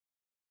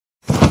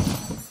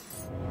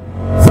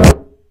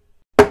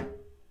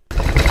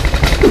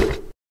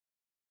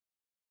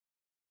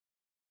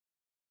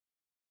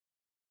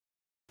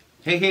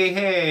Hey, hey,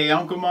 hey,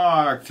 Uncle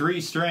Mark,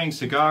 3-string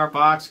cigar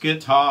box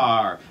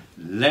guitar,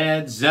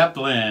 Led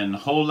Zeppelin,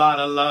 whole lot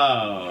of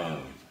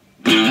love.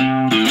 You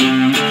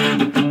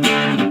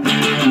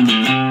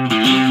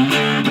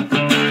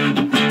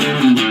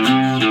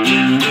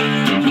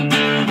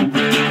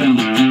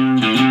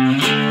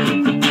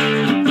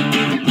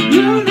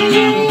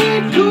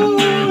need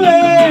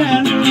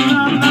cooling,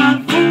 I'm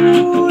not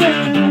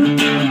fooling.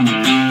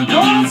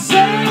 Don't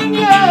send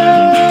you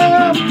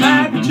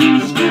back to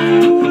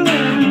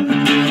schooling.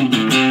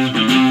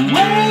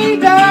 Way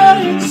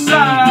down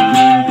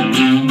inside,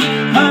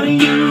 honey,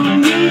 you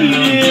need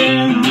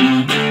it.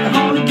 I'm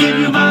gonna give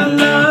you my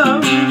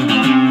love,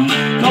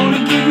 gonna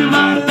give you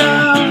my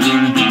love.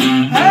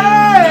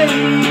 Hey,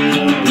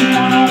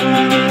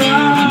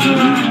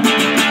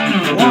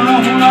 want a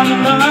whole lot of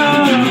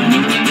love,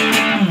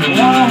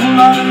 want a whole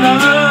lot of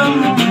love,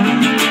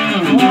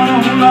 want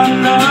a whole lot of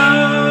love.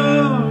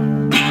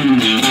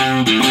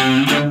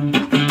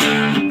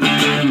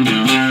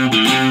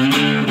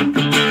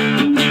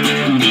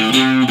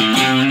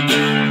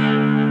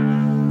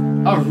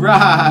 All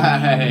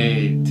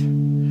right,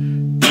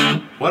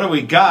 what do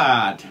we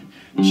got?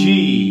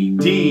 G,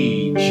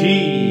 D,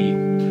 G,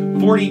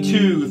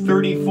 42,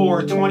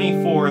 34,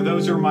 24.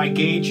 Those are my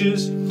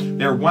gauges.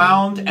 They're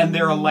wound and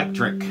they're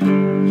electric.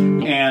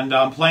 And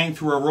I'm playing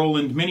through a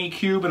Roland Mini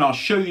Cube, and I'll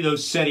show you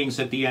those settings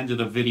at the end of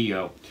the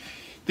video.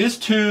 This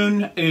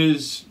tune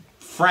is,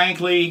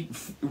 frankly,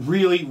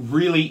 really,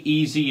 really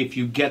easy if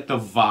you get the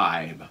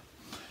vibe.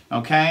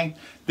 Okay?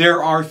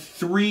 There are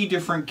 3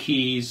 different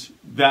keys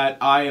that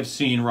I have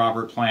seen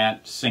Robert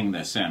Plant sing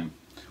this in.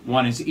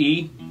 One is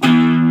E,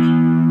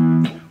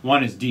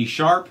 one is D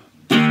sharp,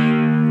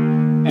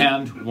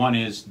 and one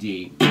is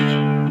D.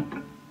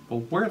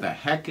 But where the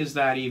heck is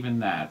that even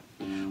that?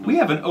 We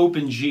have an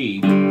open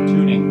G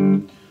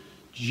tuning.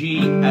 G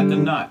at the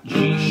nut,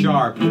 G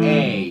sharp,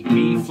 A,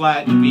 B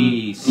flat,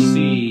 B,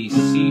 C,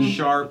 C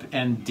sharp,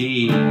 and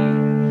D.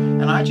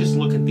 And I just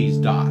look at these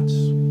dots,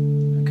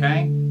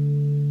 okay?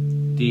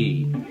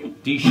 D.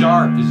 D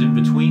sharp is in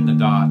between the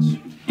dots,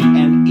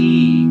 and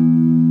E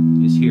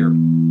is here.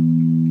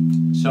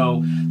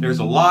 So there's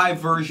a live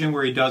version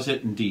where he does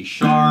it in D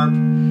sharp.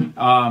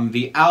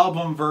 The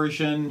album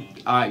version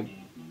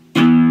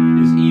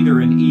is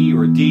either in E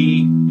or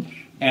D,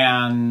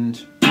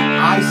 and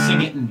I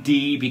sing it in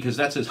D because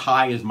that's as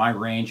high as my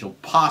range will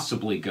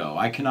possibly go.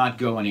 I cannot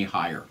go any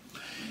higher.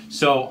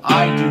 So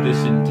I do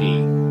this in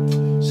D.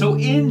 So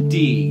in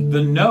D,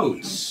 the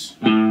notes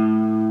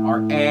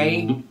are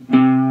A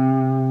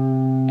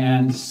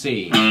and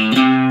C.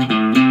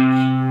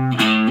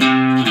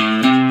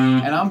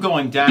 And I'm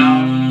going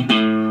down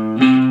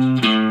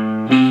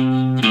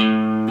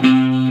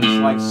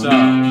just like so.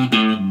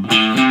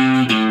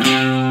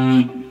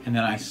 And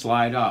then I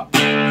slide up.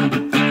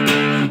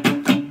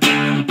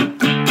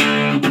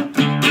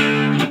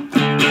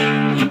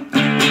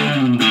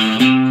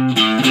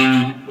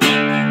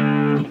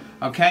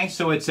 Okay,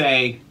 so it's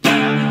a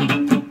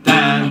dan,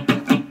 dan,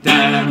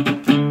 dan,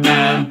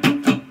 dan,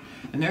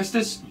 and there's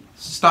this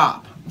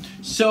stop.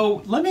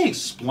 So let me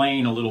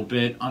explain a little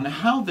bit on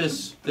how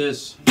this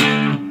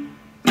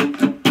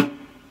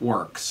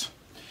works.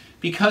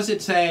 Because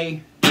it's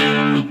a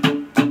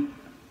down,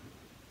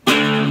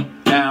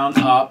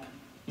 up,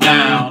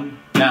 down,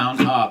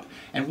 down, up.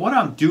 And what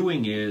I'm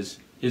doing is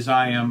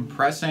I am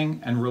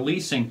pressing and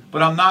releasing,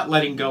 but I'm not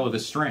letting go of the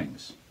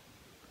strings.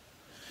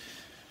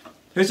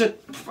 There's a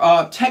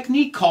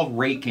technique called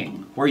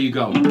raking, where you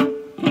go,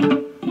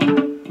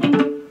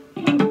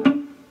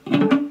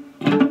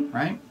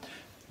 right?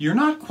 You're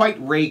not quite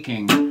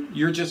raking,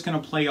 you're just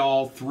going to play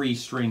all 3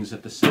 strings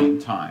at the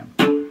same time,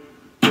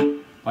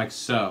 like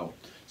so.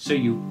 So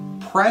you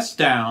press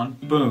down,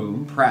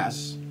 boom,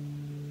 press.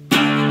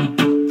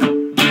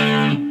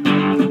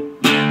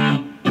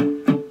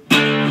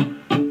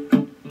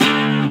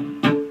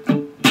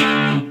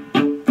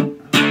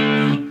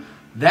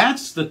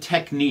 That's the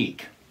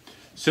technique.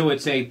 So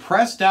it's a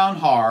press down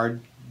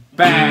hard,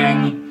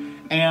 bang,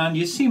 and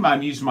you see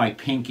I'm using my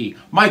pinky.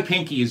 My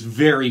pinky is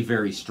very,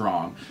 very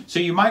strong. So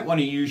you might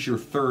want to use your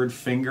 3rd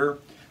finger,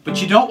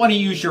 but you don't want to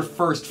use your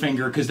 1st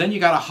finger because then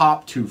you got to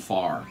hop too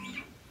far.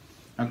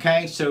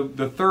 Okay, so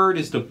the 3rd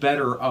is the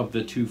better of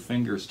the 2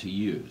 fingers to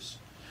use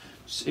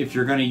if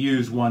you're going to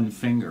use 1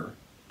 finger.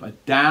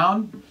 But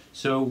down,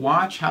 so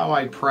watch how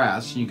I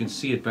press, and you can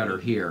see it better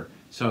here.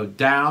 So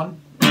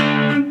down,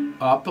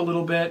 up a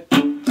little bit,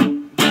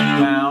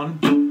 down.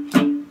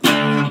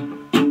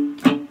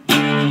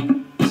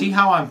 See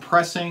how I'm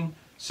pressing?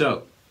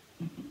 So,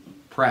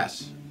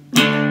 press.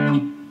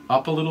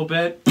 Up a little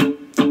bit,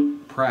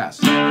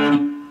 press.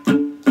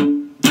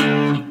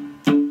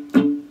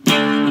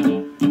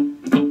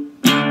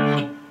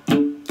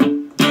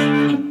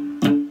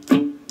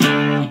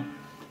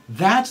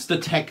 That's the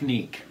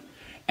technique.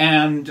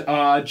 And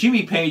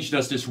Jimmy Page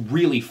does this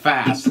really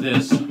fast,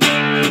 this.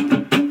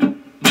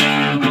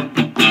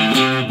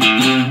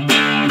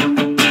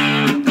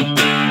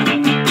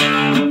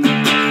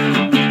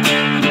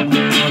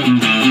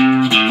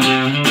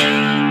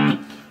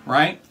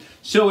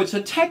 So it's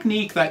it's a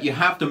technique that you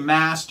have to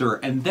master,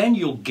 and then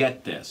you'll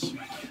get this.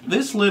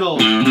 This little...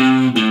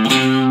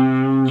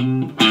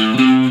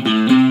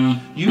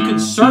 You can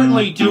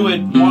certainly do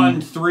it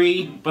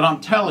 1-3, but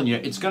I'm telling you,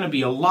 it's going to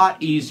be a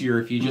lot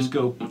easier if you just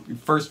go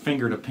first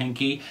finger to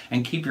pinky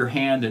and keep your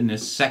hand in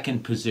this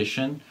second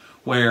position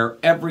where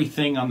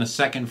everything on the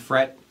second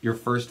fret, your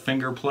first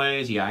finger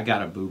plays. Yeah, I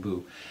got a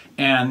boo-boo.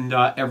 And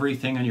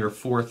everything on your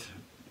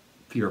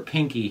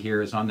pinky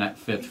here is on that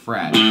 5th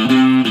fret.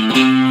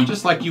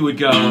 Just like you would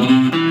go.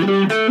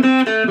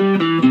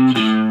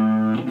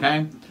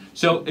 Okay?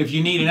 So if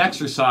you need an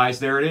exercise,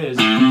 there it is.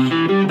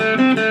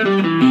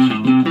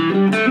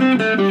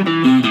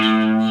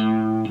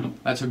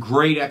 That's a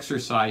great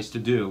exercise to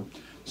do.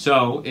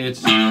 So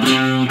it's...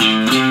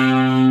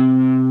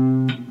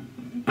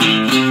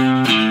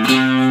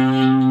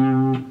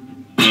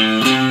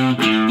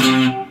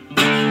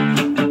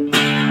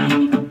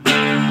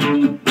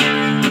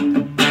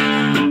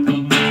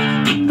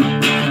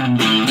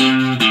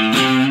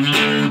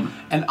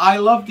 And I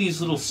love these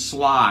little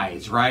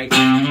slides, right?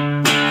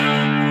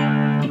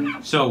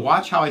 So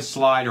watch how I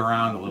slide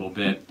around a little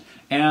bit.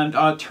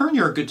 And turn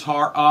your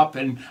guitar up,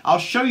 and I'll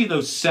show you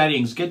those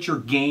settings. Get your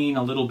gain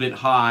a little bit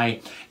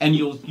high, and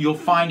you'll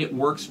find it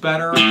works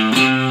better. See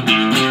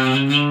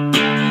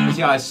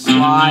how I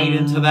slide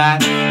into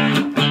that?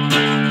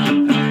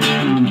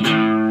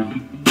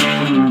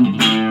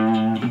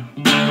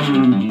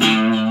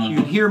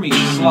 You hear me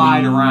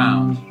slide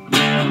around.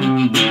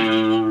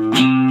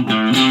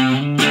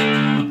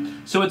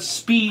 So it's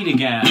speed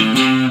again.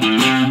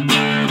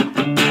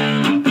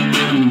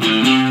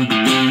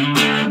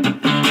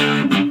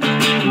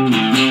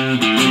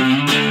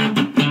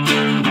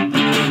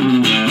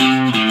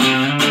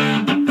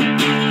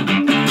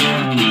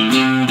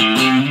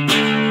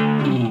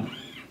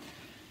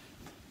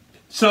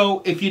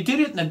 So if you did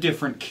it in a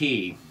different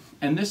key,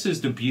 and this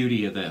is the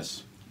beauty of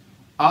this,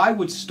 I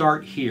would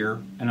start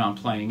here, and I'm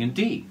playing in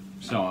D.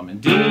 So I'm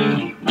in D,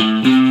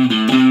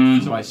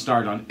 so I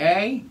start on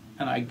A,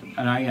 and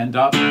I end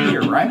up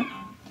here, right?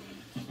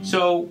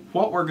 So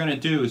what we're going to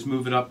do is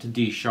move it up to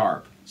D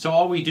sharp. So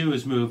all we do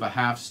is move a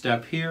half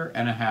step here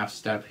and a half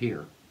step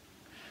here.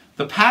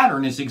 The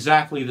pattern is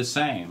exactly the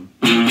same.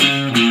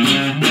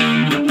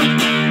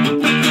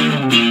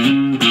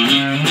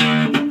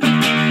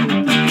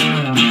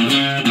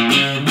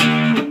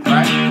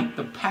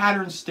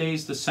 Pattern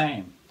stays the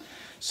same.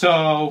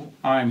 So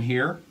I'm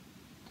here.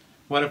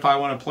 What if I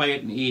want to play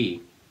it in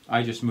E?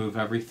 I just move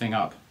everything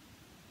up.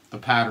 The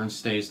pattern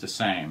stays the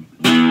same.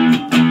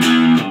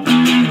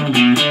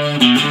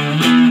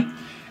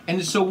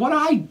 And so what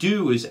I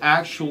do is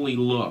actually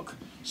look.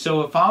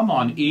 So if I'm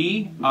on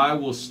E, I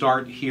will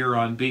start here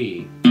on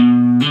B.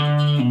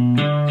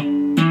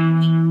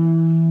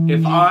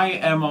 If I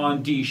am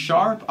on D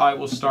sharp, I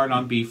will start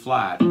on B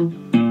flat.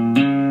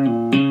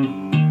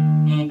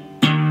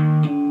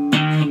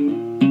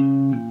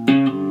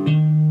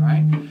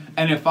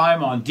 And if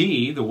I'm on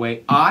D, the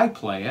way I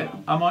play it,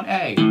 I'm on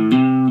A.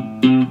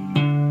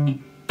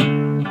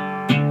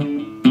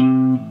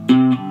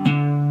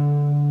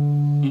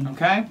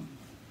 Okay?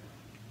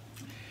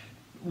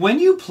 When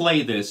you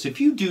play this, if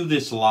you do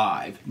this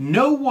live,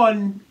 no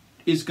one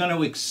is going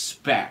to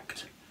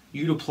expect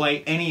you to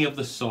play any of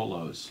the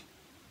solos.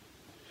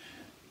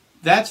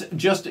 That's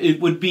just,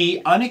 it would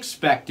be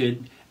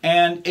unexpected,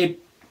 and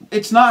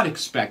it's not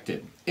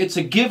expected. It's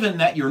a given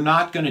that you're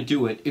not going to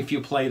do it if you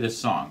play this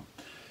song.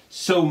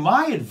 So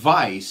my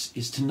advice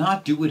is to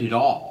not do it at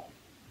all,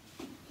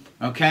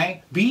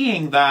 okay?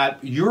 Being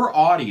that your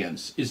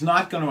audience is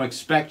not going to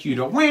expect you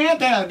to,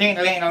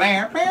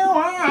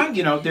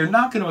 you know, they're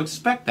not going to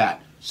expect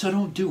that, so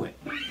don't do it.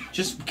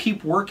 Just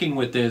keep working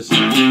with this. Shake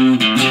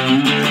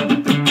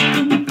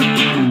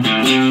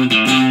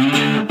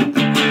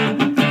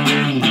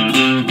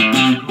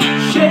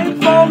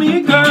for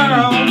me,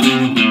 girl.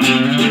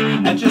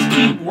 And just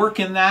keep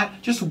working that.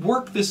 Just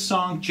work this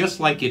song just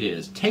like it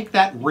is. Take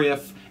that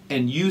riff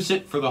and use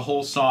it for the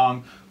whole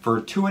song for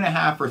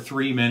 2.5 or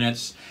 3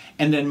 minutes,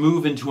 and then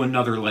move into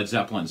another Led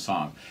Zeppelin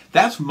song.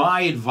 That's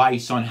my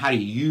advice on how to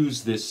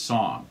use this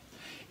song.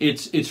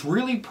 It's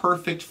really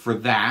perfect for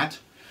that,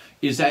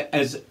 is that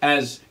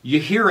as you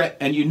hear it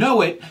and you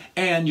know it,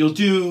 and you'll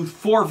do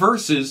 4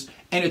 verses,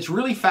 and it's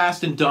really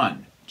fast and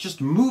done.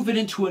 Just move it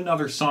into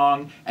another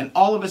song, and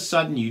all of a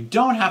sudden you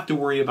don't have to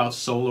worry about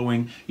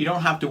soloing. You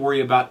don't have to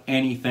worry about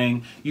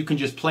anything. You can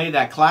just play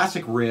that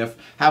classic riff,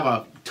 have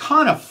a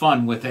ton of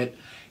fun with it.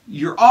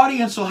 Your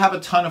audience will have a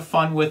ton of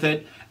fun with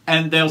it,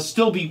 and they'll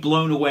still be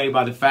blown away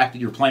by the fact that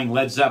you're playing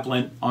Led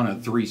Zeppelin on a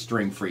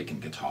 3-string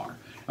freaking guitar.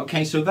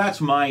 Okay, so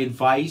that's my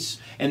advice,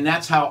 and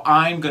that's how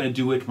I'm going to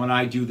do it when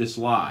I do this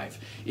live,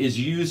 is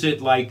use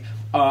it like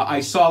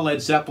I saw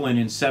Led Zeppelin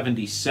in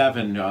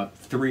 '77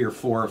 3 or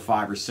 4 or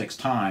 5 or 6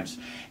 times.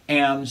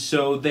 And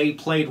so they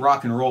played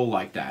rock and roll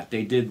like that.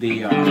 They did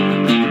the,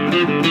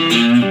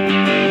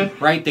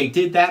 right, they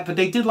did that, but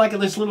they did like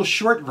this little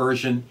short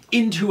version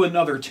into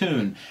another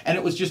tune. And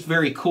it was just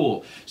very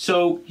cool.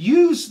 So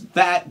use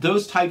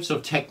those types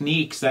of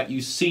techniques that you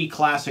see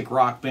classic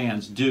rock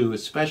bands do,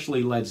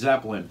 especially Led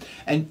Zeppelin,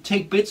 and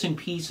take bits and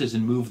pieces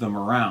and move them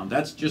around.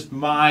 That's just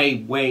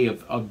my way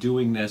of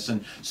doing this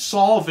and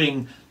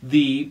solving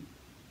the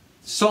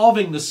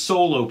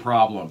solo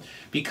problem.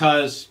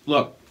 Because,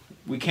 look,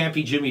 we can't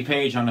be Jimmy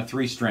Page on a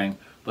 3-string,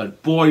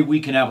 but boy, we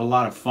can have a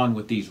lot of fun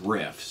with these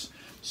riffs.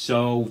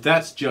 So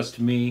that's just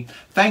me.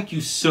 Thank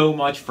you so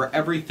much for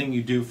everything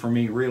you do for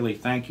me. Really,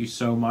 thank you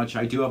so much.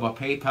 I do have a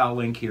PayPal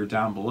link here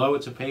down below.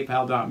 It's a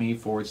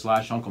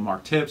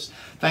paypal.me/UncleMarkTips.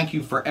 Thank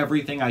you for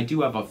everything. I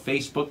do have a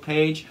Facebook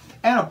page,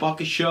 and a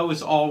buck a show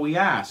is all we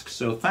ask.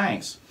 So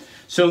thanks.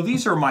 So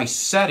these are my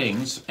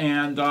settings,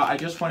 and I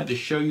just wanted to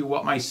show you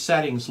what my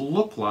settings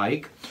look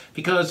like,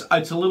 because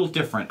it's a little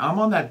different. I'm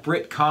on that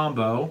Brit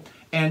combo,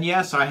 and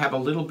yes, I have a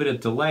little bit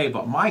of delay,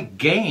 but my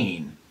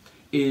gain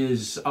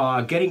is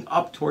getting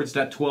up towards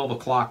that 12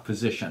 o'clock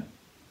position.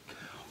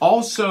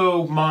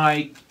 Also,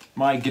 my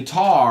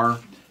guitar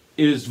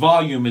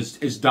volume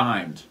is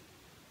dimed,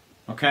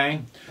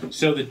 okay?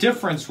 So the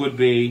difference would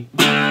be,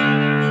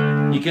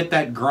 you get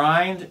that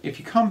grind. If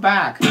you come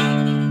back,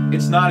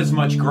 it's not as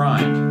much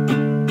grind.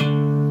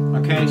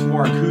 Okay, it's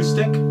more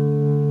acoustic,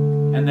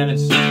 and then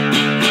it's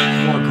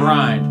more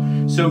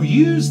grind. So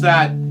use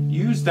that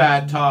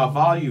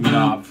volume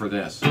knob for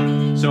this.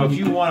 So if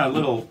you want a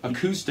little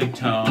acoustic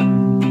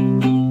tone,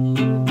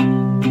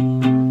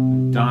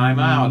 dime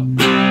out.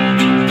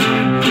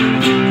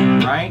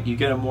 Right? You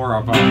get a more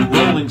of a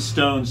Rolling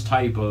Stones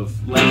type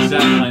of, Led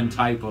Zeppelin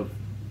type of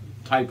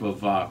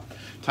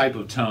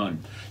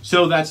tone.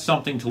 So that's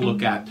something to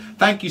look at.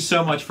 Thank you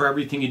so much for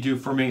everything you do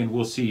for me, and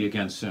we'll see you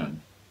again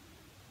soon.